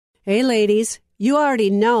Hey, ladies, you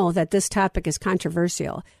already know that this topic is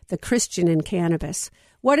controversial, the Christian in cannabis.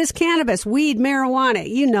 What is cannabis? Weed, marijuana.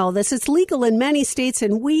 You know this. It's legal in many states,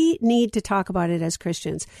 and we need to talk about it as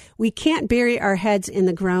Christians. We can't bury our heads in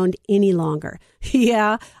the ground any longer.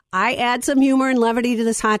 Yeah, I add some humor and levity to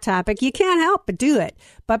this hot topic. You can't help but do it.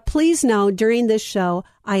 But please know, during this show,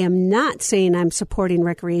 I am not saying I'm supporting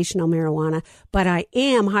recreational marijuana, but I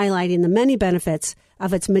am highlighting the many benefits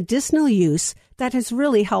of its medicinal use that has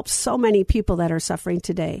really helped so many people that are suffering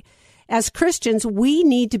today. As Christians, we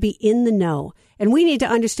need to be in the know, and we need to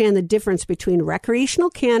understand the difference between recreational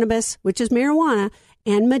cannabis, which is marijuana,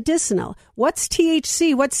 and medicinal. What's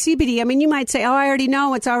THC? What's CBD? I mean, you might say, oh, I already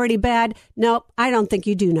know, it's already bad. No, I don't think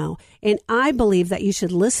you do know. And I believe that you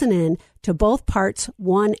should listen in to both parts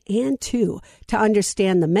 1 and 2 to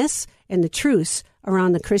understand the myths and the truths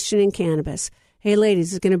around the Christian in cannabis. Hey,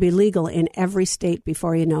 ladies, it's going to be legal in every state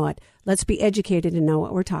before you know it. Let's be educated and know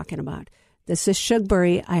what we're talking about. This is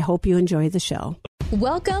Shugbury. I hope you enjoy the show.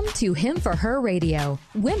 Welcome to Him for Her Radio,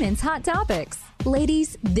 Women's Hot Topics.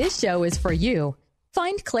 Ladies, this show is for you.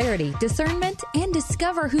 Find clarity, discernment, and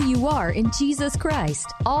discover who you are in Jesus Christ,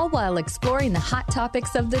 all while exploring the hot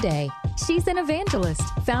topics of the day. She's an evangelist,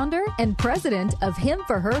 founder, and president of Him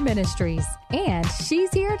for Her Ministries, and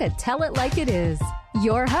she's here to tell it like it is.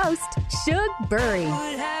 Your host, Shug Burry.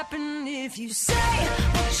 What would happen if you say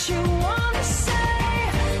what you want to say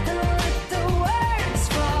and let the words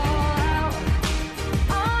fall out?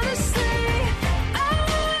 Honestly, I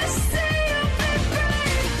want to see you be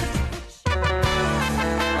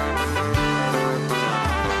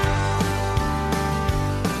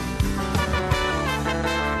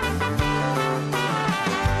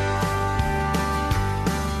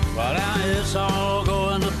Well, now it's all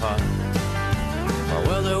going to pot,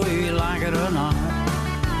 whether we like it or not.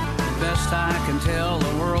 Best I can tell,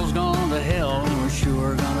 the world's gone to hell, and we're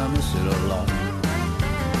sure gonna miss it a lot.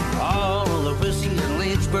 All of the whiskey in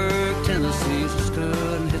Lynchburg, Tennessee, just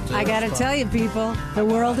couldn't hit the I got to spot. tell you, people, the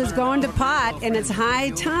world is going to pot, and it's high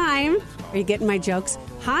time. Are you getting my jokes?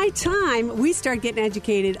 High time we start getting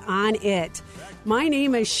educated on it. My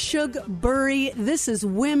name is Shug Burry. This is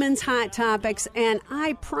Women's Hot Topics, and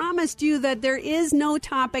I promised you that there is no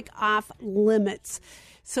topic off limits.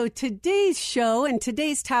 So today's show and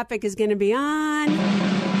today's topic is going to be on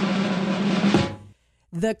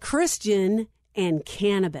the Christian and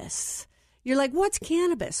cannabis. You're like, what's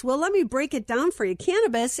cannabis? Well, let me break it down for you.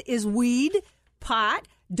 Cannabis is weed, pot,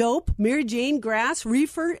 dope, Mary Jane, grass,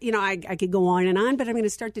 reefer. You know, I could go on, but I'm going to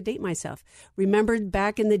start to date myself. Remember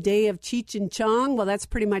back in the day of Cheech and Chong? Well, that's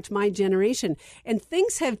pretty much my generation. And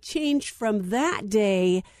things have changed from that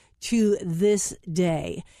day to this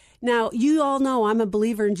day. Now, you all know I'm a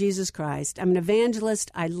believer in Jesus Christ. I'm an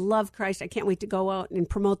evangelist. I love Christ. I can't wait to go out and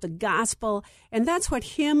promote the gospel. And that's what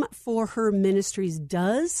Him for Her Ministries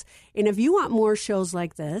does. And if you want more shows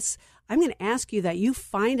like this, I'm going to ask you that you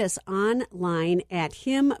find us online at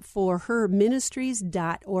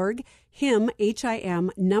himforherministries.org, him,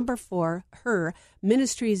 H-I-M, number 4, her,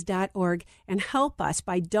 ministries.org, and help us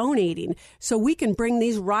by donating so we can bring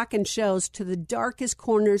these rockin' shows to the darkest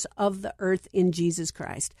corners of the earth in Jesus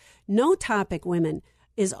Christ. No topic, women,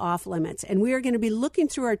 is off limits, and we are going to be looking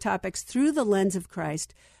through our topics through the lens of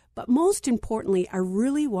Christ. But most importantly, I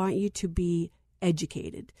really want you to be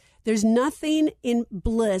educated. There's nothing in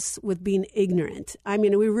bliss with being ignorant. I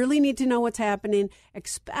mean, we really need to know what's happening,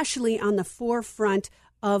 especially on the forefront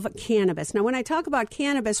of cannabis. Now, when I talk about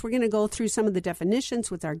cannabis, we're going to go through some of the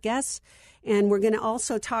definitions with our guests, and we're going to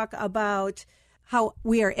also talk about how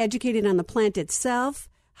we are educated on the plant itself,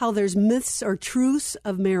 how there's myths or truths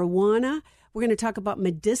of marijuana. We're going to talk about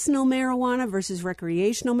medicinal marijuana versus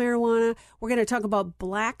recreational marijuana. We're going to talk about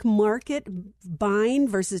black market buying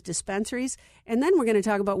versus dispensaries. And then we're going to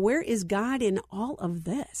talk about where is God in all of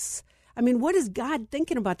this? I mean, what is God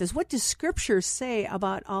thinking about this? What does Scripture say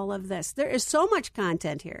about all of this? There is so much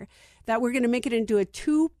content here that we're going to make it into a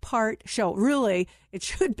 2-part show. Really, it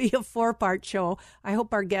should be a 4-part show. I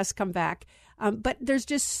hope our guests come back. But there's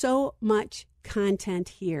just so much content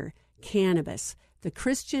here. Cannabis. The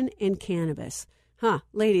Christian and cannabis.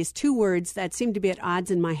 Ladies, 2 words that seem to be at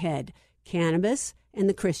odds in my head. Cannabis and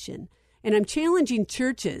the Christian. And I'm challenging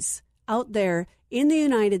churches out there in the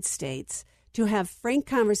United States to have frank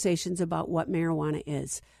conversations about what marijuana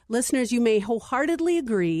is. Listeners, you may wholeheartedly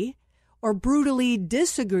agree or brutally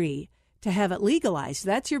disagree to have it legalized.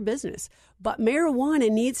 That's your business. But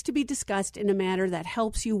marijuana needs to be discussed in a manner that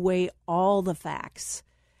helps you weigh all the facts.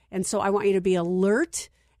 And so I want you to be alert.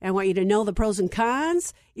 I want you to know the pros and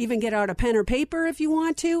cons, even get out a pen or paper if you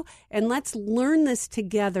want to, and let's learn this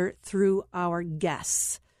together through our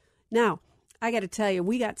guests. Now, I got to tell you,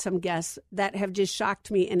 we got some guests that have just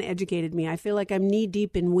shocked me and educated me. I feel like I'm knee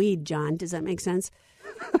deep in weed, John. Does that make sense?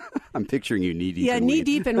 I'm picturing you knee deep. Yeah, in knee weed.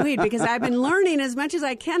 deep in weed, because I've been learning as much as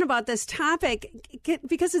I can about this topic,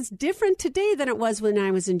 because it's different today than it was when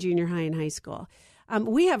I was in junior high and high school.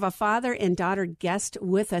 We have a father and daughter guest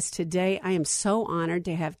with us today. I am so honored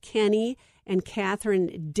to have Kenny and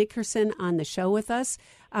Catherine Dickerson on the show with us.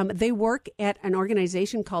 They work at an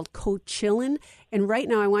organization called Coachillin, and right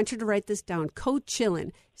now I want you to write this down.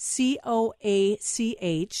 Coachillin,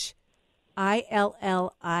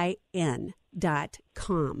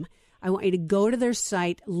 CoachIllin.com. I want you to go to their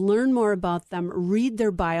site, learn more about them, read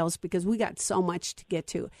their bios, because we got so much to get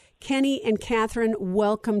to. Kenny and Catherine,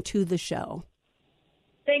 welcome to the show.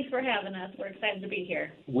 Thanks for having us. We're excited to be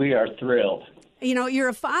here. We are thrilled. You know, you're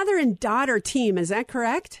a father and daughter team, is that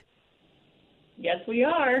correct? Yes, we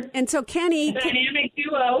are. And so, Kenny, Dynamic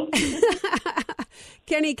duo.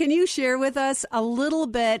 Kenny, can you share with us a little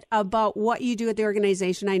bit about what you do at the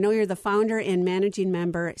organization? I know you're the founder and managing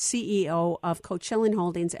member, CEO of Coachillin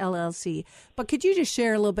Holdings, LLC. But could you just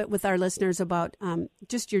share a little bit with our listeners about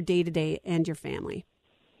just your day-to-day and your family?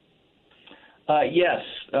 Yes.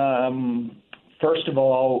 First of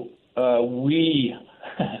all, we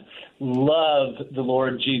love the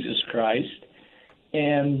Lord Jesus Christ,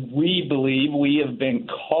 and we believe we have been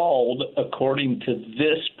called according to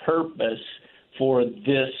this purpose for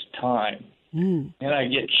this time. And I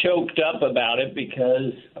get choked up about it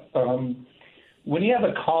because when you have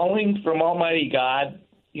a calling from Almighty God,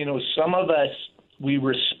 you know, some of us, we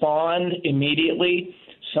respond immediately.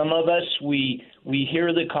 Some of us, we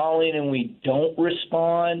hear the calling and we don't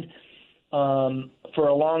respond for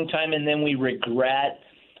a long time, and then we regret.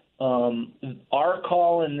 Our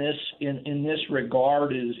call in this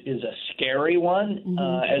regard is a scary one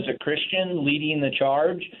as a Christian leading the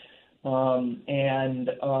charge, but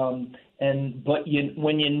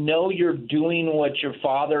when you know you're doing what your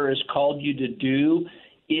Father has called you to do,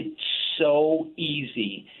 it's so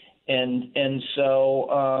easy. And so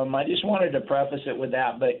I just wanted to preface it with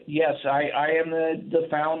that. But yes, I am the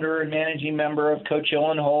founder and managing member of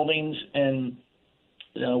Coachillin Holdings, and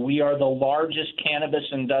we are the largest cannabis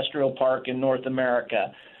industrial park in North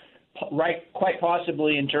America. Quite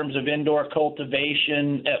possibly in terms of indoor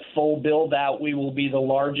cultivation, at full build-out, we will be the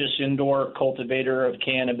largest indoor cultivator of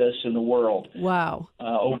cannabis in the world. Wow.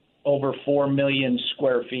 Over 4 million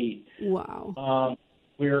square feet. Wow.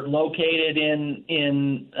 We're located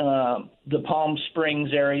in the Palm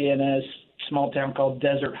Springs area in a small town called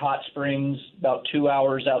Desert Hot Springs, about 2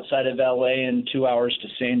 hours outside of LA and 2 hours to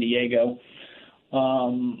San Diego.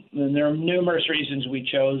 And there are numerous reasons we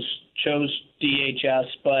chose DHS,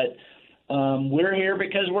 but we're here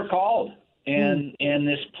because we're called. And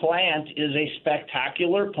this plant is a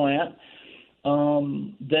spectacular plant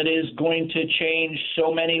that is going to change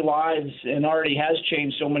so many lives and already has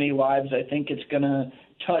changed so many lives. I think it's going to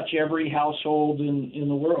touch every household in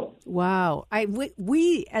the world. Wow.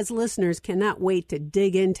 We as listeners cannot wait to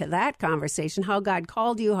dig into that conversation, how God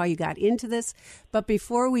called you, how you got into this. But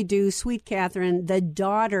before we do, sweet Catherine, the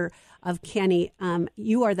daughter of Kenny,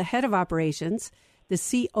 you are the head of operations, the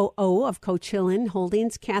COO of Coachillin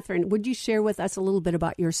Holdings. Catherine, would you share with us a little bit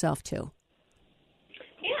about yourself too?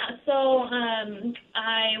 Yeah, so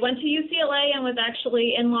I went to UCLA and was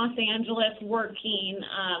actually in Los Angeles working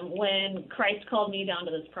when Christ called me down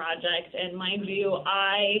to this project. And mind you,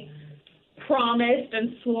 I promised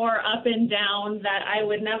and swore up and down that I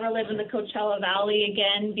would never live in the Coachella Valley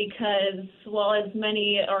again because, well, as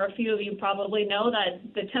many or a few of you probably know,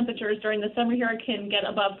 that the temperatures during the summer here can get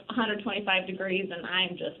above 125 degrees, and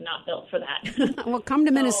I'm just not built for that. Well, come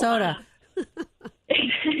to Minnesota.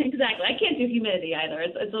 Exactly. I can't do humidity either.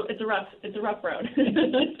 It's a rough road.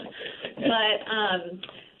 But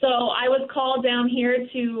so I was called down here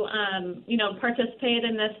to participate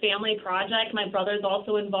in this family project. My brother's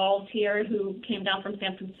also involved here, who came down from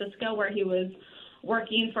San Francisco, where he was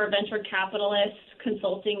working for a venture capitalist,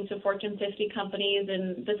 consulting to Fortune 50 companies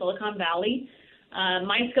in the Silicon Valley.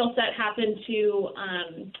 My skill set happened to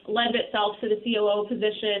lend itself to the COO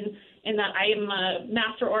position, in that I am a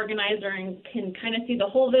master organizer and can kind of see the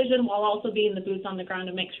whole vision while also being the boots on the ground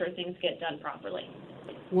to make sure things get done properly.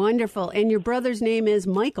 Wonderful. And your brother's name is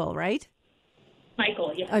Michael, right?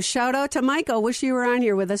 Michael, yes. A shout out to Michael. Wish you were on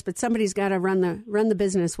here with us, but somebody's got to run the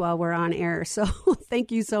business while we're on air. So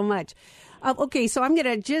thank you so much. Okay, so I'm going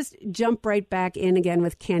to just jump right back in again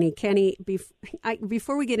with Kenny. Kenny,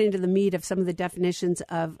 before we get into the meat of some of the definitions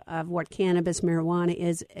of what cannabis, marijuana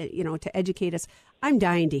is, to educate us, I'm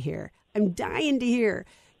dying to hear.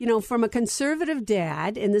 From a conservative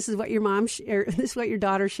dad, and this is what your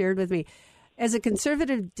daughter shared with me. As a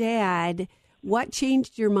conservative dad, What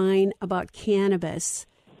changed your mind about cannabis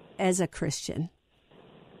as a Christian?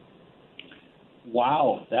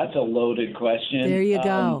 Wow, that's a loaded question. There you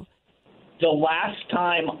go. The last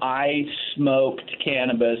time I smoked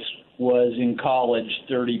cannabis was in college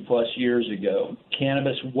 30 plus years ago.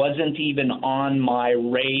 Cannabis wasn't even on my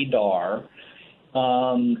radar.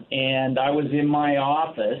 And I was in my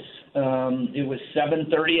office. It was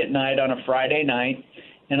 7:30 at night on a Friday night,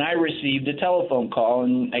 and I received a telephone call.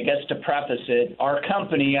 And I guess to preface it, our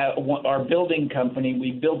company, our building company,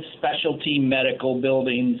 we build specialty medical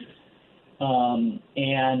buildings. So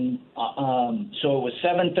it was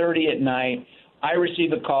 7:30 at night. I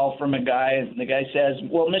receive a call from a guy, and the guy says,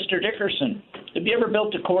 well, Mr. Dickerson, have you ever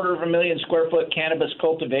built a 250,000 square foot cannabis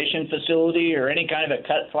cultivation facility or any kind of a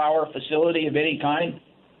cut flower facility of any kind?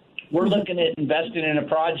 We're looking at investing in a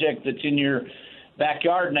project that's in your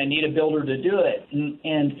backyard, and I need a builder to do it.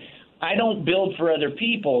 And I don't build for other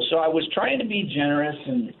people, so I was trying to be generous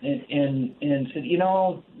and said,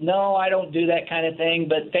 no, I don't do that kind of thing,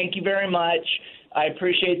 but thank you very much. I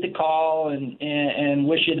appreciate the call and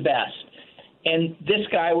wish you the best. And this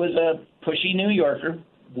guy was a pushy New Yorker,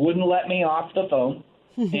 wouldn't let me off the phone,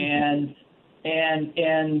 no,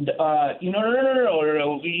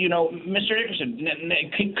 Mr. Dickerson,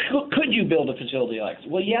 could you build a facility like this?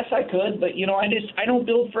 Well, yes, I could, but I don't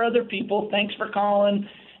build for other people. Thanks for calling.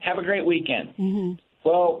 Have a great weekend. Mm-hmm.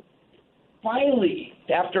 Well, finally,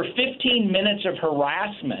 after 15 minutes of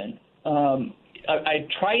harassment, I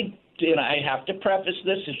tried. And I have to preface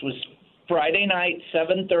this. This was Friday night,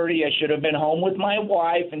 7:30. I should have been home with my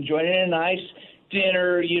wife enjoying a nice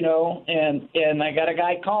dinner, and I got a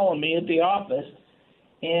guy calling me at the office.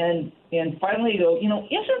 And finally, though,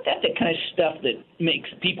 isn't that the kind of stuff that makes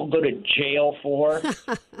people go to jail for? To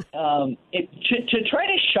try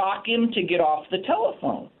to shock him to get off the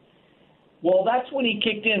telephone. Well, that's when he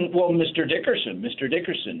kicked in. Well, Mr.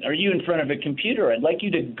 Dickerson, are you in front of a computer? I'd like you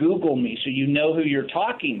to Google me so you know who you're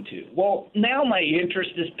talking to. Well, now my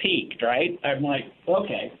interest is piqued, right? I'm like,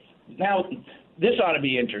 okay, now this ought to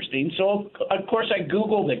be interesting. So, of course, I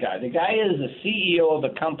Googled the guy. The guy is the CEO of a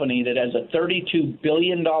company that has a $32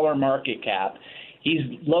 billion market cap. He's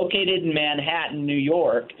located in Manhattan, New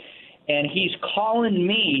York, and he's calling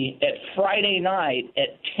me at Friday night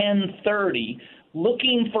at 10:30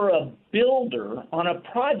 looking for a builder on a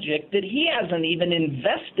project that he hasn't even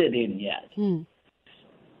invested in yet.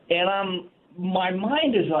 And my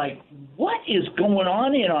mind is like, what is going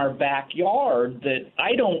on in our backyard that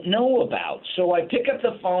I don't know about? So I pick up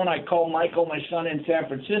the phone. I call Michael, my son in San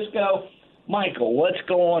Francisco. Michael, what's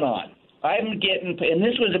going on? I'm getting, and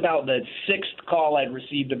this was about the sixth call I'd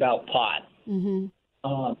received about pot.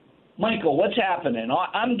 Mm-hmm. Michael, what's happening?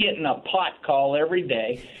 I'm getting a pot call every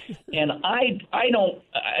day, and I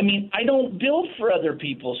don't build for other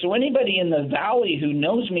people. So anybody in the valley who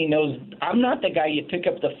knows me knows I'm not the guy you pick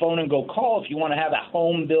up the phone and go call if you want to have a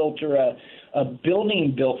home built or a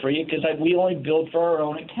building built for you, because we only build for our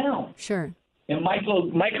own account. Sure. And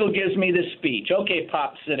Michael gives me this speech. Okay,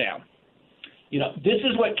 Pop, sit down. This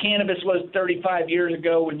is what cannabis was 35 years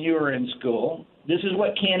ago when you were in school. This is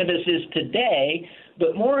what cannabis is today.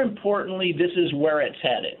 But more importantly, this is where it's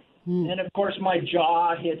headed. And, of course, my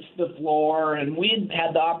jaw hits the floor, and we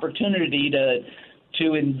had the opportunity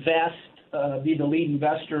to invest, be the lead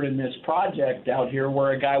investor in this project out here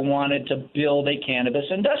where a guy wanted to build a cannabis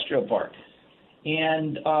industrial park.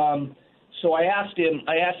 And so I asked him,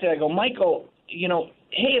 I go, Michael,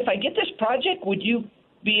 hey, if I get this project, would you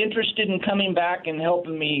be interested in coming back and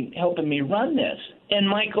helping me run this? And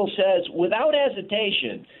Michael says, without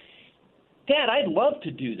hesitation, Dad, I'd love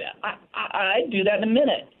to do that. I'd do that in a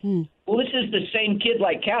minute. Well, this is the same kid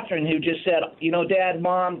like Catherine who just said, Dad,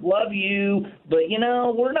 Mom, love you, but,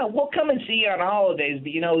 we'll come and see you on holidays,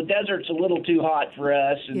 but, the desert's a little too hot for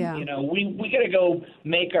us, and, we got to go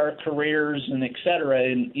make our careers and et cetera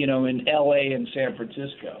in L.A. and San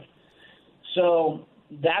Francisco. So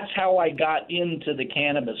that's how I got into the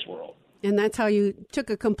cannabis world. And that's how you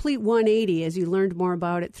took a complete 180 as you learned more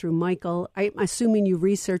about it through Michael. I'm assuming you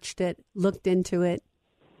researched it, looked into it.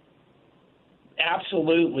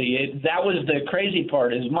 Absolutely. That was the crazy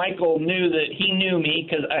part, is Michael knew that he knew me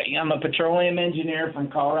because I'm a petroleum engineer from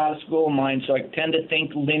Colorado School of Mines, so I tend to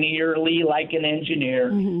think linearly like an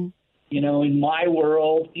engineer. Mm-hmm. In my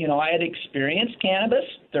world, I had experienced cannabis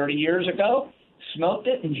 30 years ago, smoked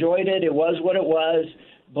it, enjoyed it. It was what it was,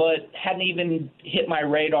 but hadn't even hit my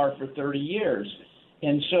radar for 30 years.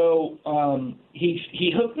 And so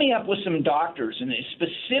he hooked me up with some doctors, and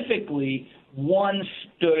specifically one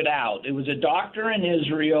stood out. It was a doctor in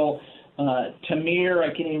Israel, Tamir. I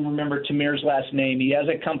can't even remember Tamir's last name. He has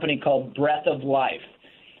a company called Breath of Life.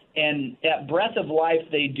 And at Breath of Life,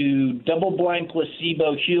 they do double-blind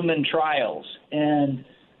placebo human trials. And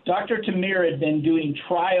Dr. Tamir had been doing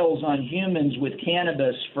trials on humans with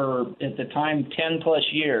cannabis for, at the time, 10-plus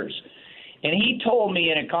years. And he told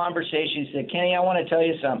me in a conversation, he said, Kenny, I want to tell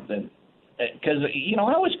you something. Because,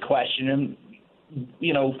 I was questioning,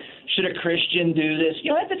 should a Christian do this?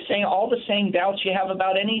 I've been saying all the same doubts you have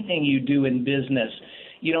about anything you do in business.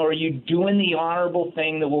 Are you doing the honorable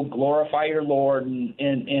thing that will glorify your Lord,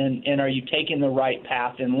 and are you taking the right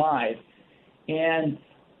path in life? And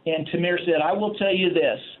Tamir said, I will tell you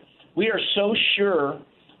this. We are so sure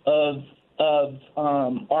of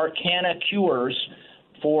Arcana cures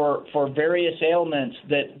for various ailments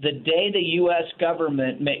that the day the U.S.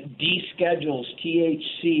 government deschedules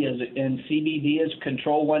THC and CBD as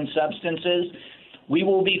Control 1 substances, we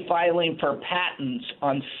will be filing for patents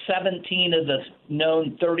on 17 of the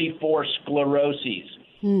known 34 scleroses,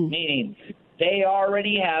 meaning they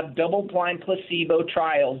already have double-blind placebo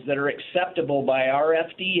trials that are acceptable by our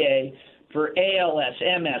FDA for ALS,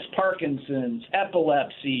 MS, Parkinson's,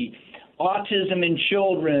 epilepsy, autism in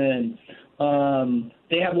children.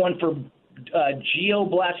 They have one for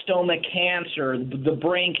glioblastoma cancer, the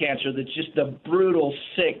brain cancer that's just the brutal,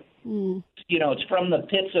 sick, it's from the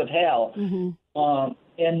pits of hell.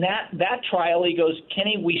 And that trial, he goes,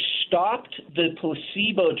 Kenny, we stopped the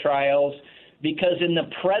placebo trials because in the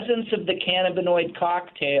presence of the cannabinoid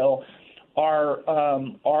cocktail,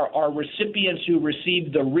 our recipients who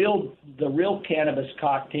received the real cannabis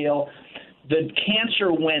cocktail, the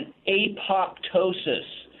cancer went apoptosis,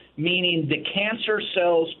 meaning the cancer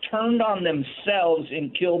cells turned on themselves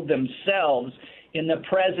and killed themselves in the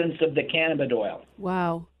presence of the cannabinoid.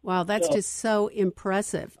 Wow, that's just so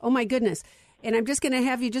impressive. Oh, my goodness. And I'm just going to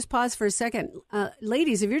have you just pause for a second.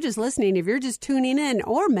 Ladies, if you're just listening, if you're just tuning in,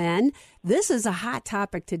 or men, this is a hot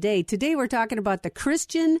topic today. Today we're talking about the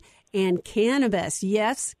Christian and cannabis.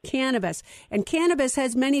 Yes, cannabis. And cannabis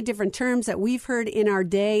has many different terms that we've heard in our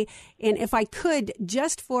day. And if I could,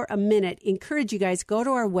 just for a minute, encourage you guys, go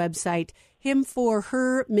to our website, Him for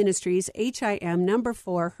Her Ministries, HIM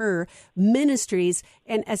 4 Her Ministries,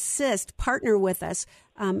 and partner with us,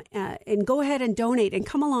 and go ahead and donate and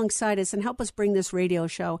come alongside us and help us bring this radio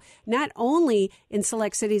show, not only in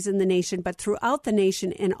select cities in the nation, but throughout the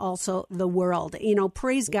nation and also the world.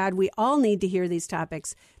 Praise God, we all need to hear these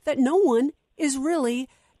topics that no one is really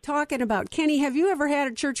talking about. Kenny, have you ever had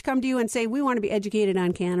a church come to you and say, we want to be educated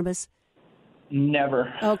on cannabis?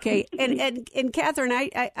 Never. Okay. And Catherine,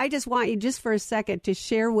 I just want you just for a second to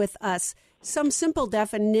share with us some simple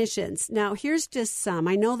definitions. Now, here's just some.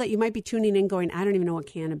 I know that you might be tuning in going, I don't even know what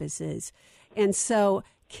cannabis is. And so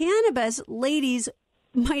cannabis, ladies,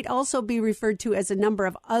 might also be referred to as a number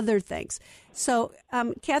of other things. So,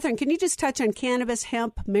 Catherine, can you just touch on cannabis,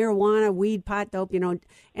 hemp, marijuana, weed, pot, dope,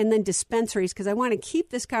 and then dispensaries? Because I want to keep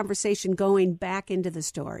this conversation going back into the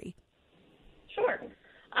story. Sure.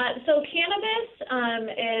 So cannabis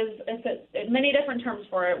is many different terms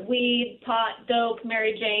for it: weed, pot, dope,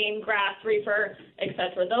 Mary Jane, grass, reefer,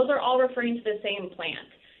 etc. Those are all referring to the same plant.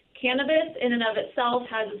 Cannabis in and of itself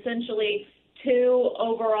has essentially two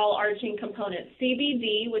overall arching components: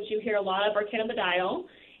 CBD, which you hear a lot of, or cannabidiol,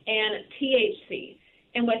 and THC.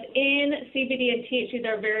 And within CBD and THC,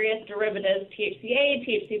 there are various derivatives: THCA,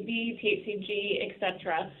 THCB, THCG,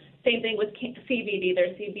 etc. Same thing with CBD.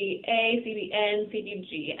 There's CBA, CBN,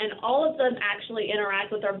 CBG, and all of them actually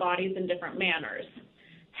interact with our bodies in different manners.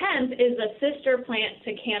 Hemp is a sister plant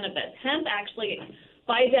to cannabis. Hemp actually,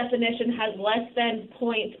 by definition, has less than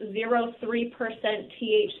 0.03%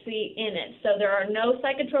 THC in it. So there are no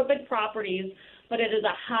psychotropic properties, but it is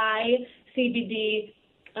a high CBD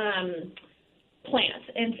plant.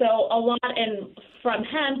 And so from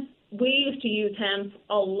hemp, we used to use hemp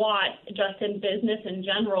a lot just in business in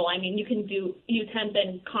general. I mean, you can use hemp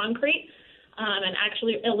in concrete and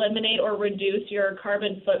actually eliminate or reduce your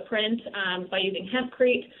carbon footprint by using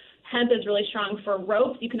hempcrete. Hemp is really strong for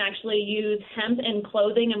ropes. You can actually use hemp in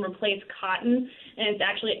clothing and replace cotton, and it's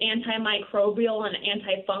actually antimicrobial and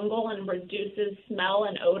antifungal and reduces smell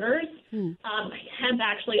and odors. Hemp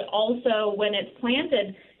actually also, when it's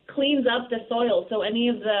planted, cleans up the soil. So any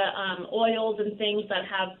of the oils and things that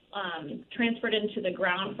have transferred into the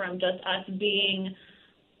ground from just us being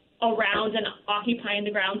around and occupying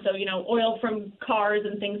the ground, so, oil from cars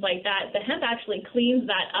and things like that, the hemp actually cleans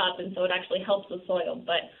that up, and so it actually helps the soil.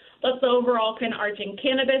 But that's the overall kind of arching.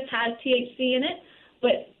 Cannabis has THC in it,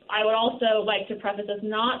 but I would also like to preface this,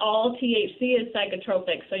 not all THC is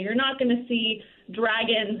psychotropic, so you're not going to see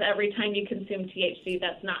dragons every time you consume THC.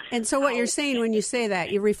 That's not. And so what you're saying when you say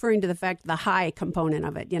that, you're referring to the fact, the high component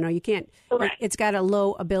of it. You can't, Correct. It's got a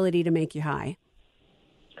low ability to make you high.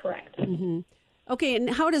 Correct. Okay, and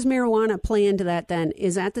how does marijuana play into that then?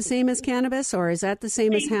 Is that the same as cannabis, or is that the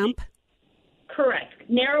same as hemp? Correct.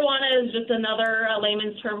 Marijuana is just another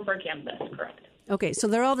layman's term for cannabis. Correct. Okay, so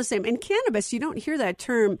they're all the same. And cannabis, you don't hear that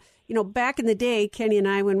term. You know, back in the day, Kenny and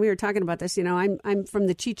I, when we were talking about this, you know, I'm from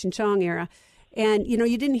the Cheech and Chong era, and, you know,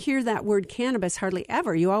 you didn't hear that word cannabis hardly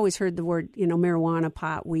ever. You always heard the word, you know, marijuana,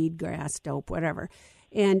 pot, weed, grass, dope, whatever.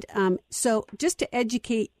 And so just to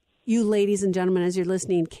educate you ladies and gentlemen as you're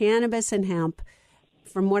listening, cannabis and hemp,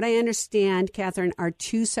 from what I understand, Catherine, are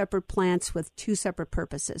two separate plants with two separate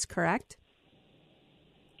purposes, correct?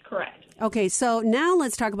 Correct. Okay, so now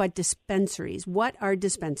let's talk about dispensaries. What are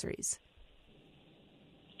dispensaries?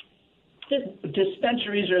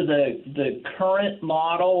 Dispensaries are the current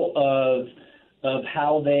model of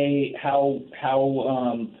how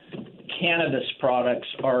cannabis products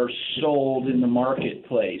are sold in the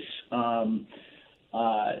marketplace. The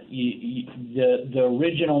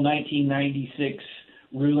original 1996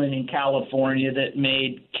 ruling in California that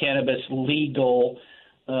made cannabis legal,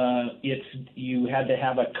 you had to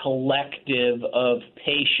have a collective of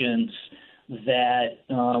patients that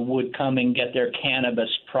would come and get their cannabis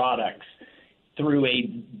products through a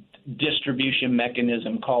distribution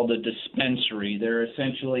mechanism called a dispensary. They're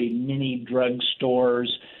essentially mini drugstores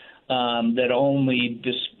that only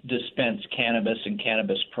dispense cannabis and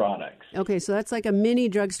cannabis products. Okay, so that's like a mini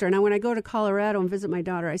drugstore. Now, when I go to Colorado and visit my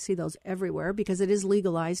daughter, I see those everywhere because it is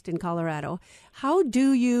legalized in Colorado. How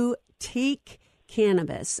do you take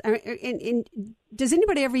cannabis? And does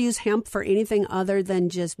anybody ever use hemp for anything other than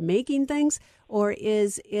just making things, or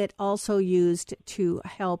is it also used to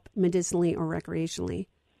help medicinally or recreationally?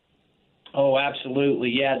 Oh, absolutely.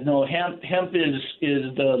 Yeah. No, hemp is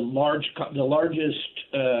the largest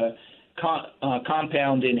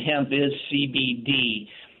compound in hemp is CBD,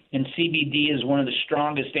 and CBD is one of the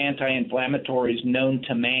strongest anti-inflammatories known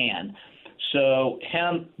to man. So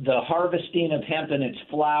hemp, the harvesting of hemp and its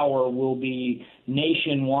flower will be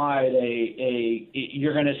nationwide.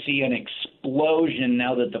 You're going to see an explosion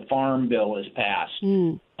now that the Farm Bill is passed.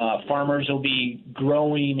 Farmers will be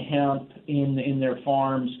growing hemp in their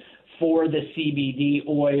farms for the CBD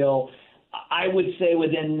oil. I would say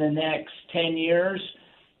within the next 10 years,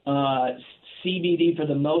 CBD for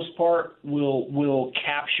the most part will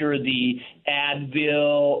capture the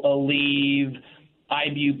Advil, Aleve,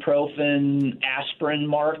 ibuprofen, aspirin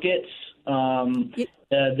markets.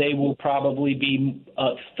 They will probably be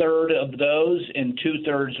a third of those, and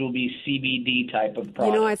 2/3 will be CBD type of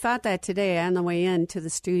products. You know, I thought that today on the way into the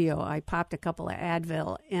studio. I popped a couple of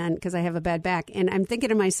Advil, and because I have a bad back, and I'm thinking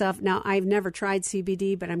to myself, now I've never tried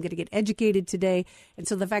CBD, but I'm going to get educated today. And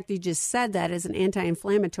so the fact that you just said that as an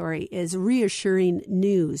anti-inflammatory is reassuring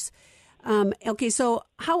news. Okay, so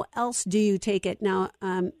how else do you take it now?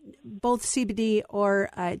 Both CBD or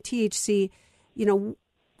THC, you know.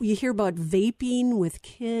 You hear about vaping with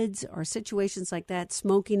kids or situations like that,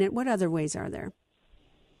 smoking it. What other ways are there?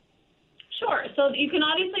 Sure. So you can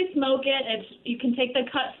obviously smoke it. You can take the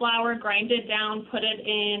cut flower, grind it down, put it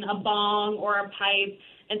in a bong or a pipe,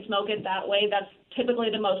 and smoke it that way. That's typically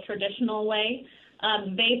the most traditional way.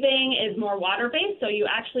 Vaping is more water-based, so you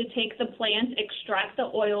actually take the plant, extract the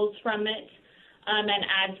oils from it, and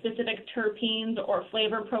add specific terpenes or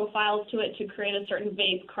flavor profiles to it to create a certain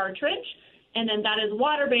vape cartridge. And then that is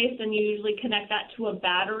water-based, and you usually connect that to a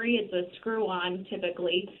battery. It's a screw-on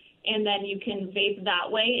typically, and then you can vape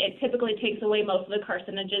that way. It typically takes away most of the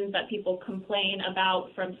carcinogens that people complain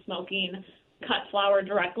about from smoking cut flower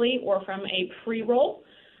directly or from a pre-roll.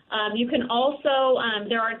 You can also,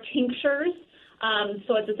 there are tinctures,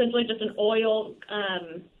 so it's essentially just an oil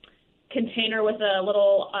container with a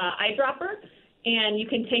little eyedropper. And you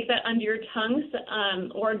can take that under your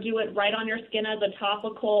tongue or do it right on your skin as a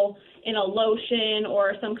topical in a lotion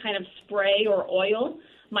or some kind of spray or oil.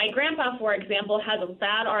 My grandpa, for example, has a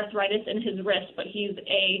bad arthritis in his wrist, but he's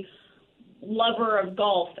a lover of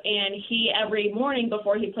golf. And he, every morning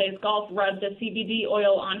before he plays golf, rubs a CBD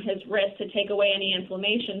oil on his wrist to take away any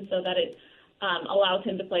inflammation so that it allows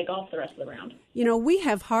him to play golf the rest of the round. You know, we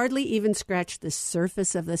have hardly even scratched the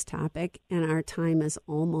surface of this topic, and our time is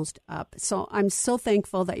almost up. So I'm so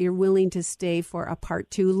thankful that you're willing to stay for a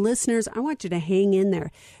part 2. Listeners, I want you to hang in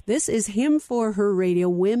there. This is Him for Her Radio,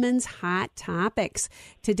 Women's Hot Topics.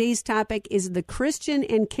 Today's topic is the Christian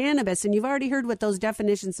and cannabis, and you've already heard what those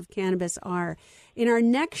definitions of cannabis are. In our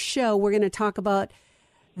next show, we're going to talk about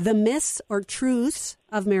the myths or truths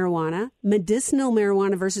of marijuana, medicinal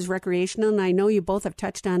marijuana versus recreational, and I know you both have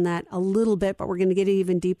touched on that a little bit, but we're going to get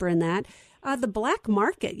even deeper in that. The black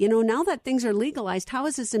market, you know, now that things are legalized, how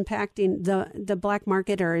is this impacting the black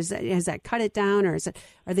market, or has that cut it down, or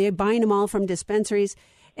are they buying them all from dispensaries?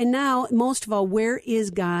 And now, most of all, where is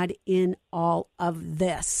God in all of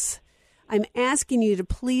this? I'm asking you to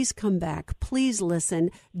please come back. Please listen.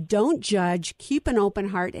 Don't judge. Keep an open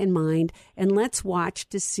heart and mind, and let's watch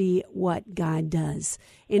to see what God does.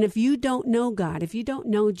 And if you don't know God, if you don't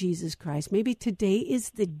know Jesus Christ, maybe today is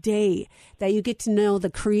the day that you get to know the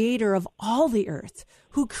creator of all the earth,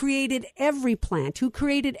 who created every plant, who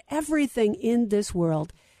created everything in this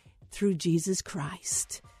world through Jesus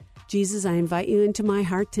Christ. Jesus, I invite you into my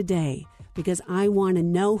heart today because I want to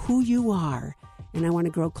know who you are. And I want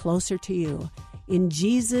to grow closer to you. In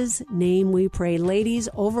Jesus' name we pray. Ladies,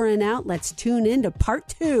 over and out. Let's tune in to part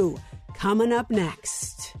 2 coming up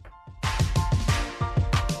next.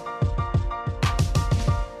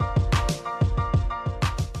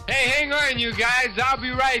 Hey, hang on, you guys. I'll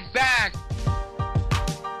be right back.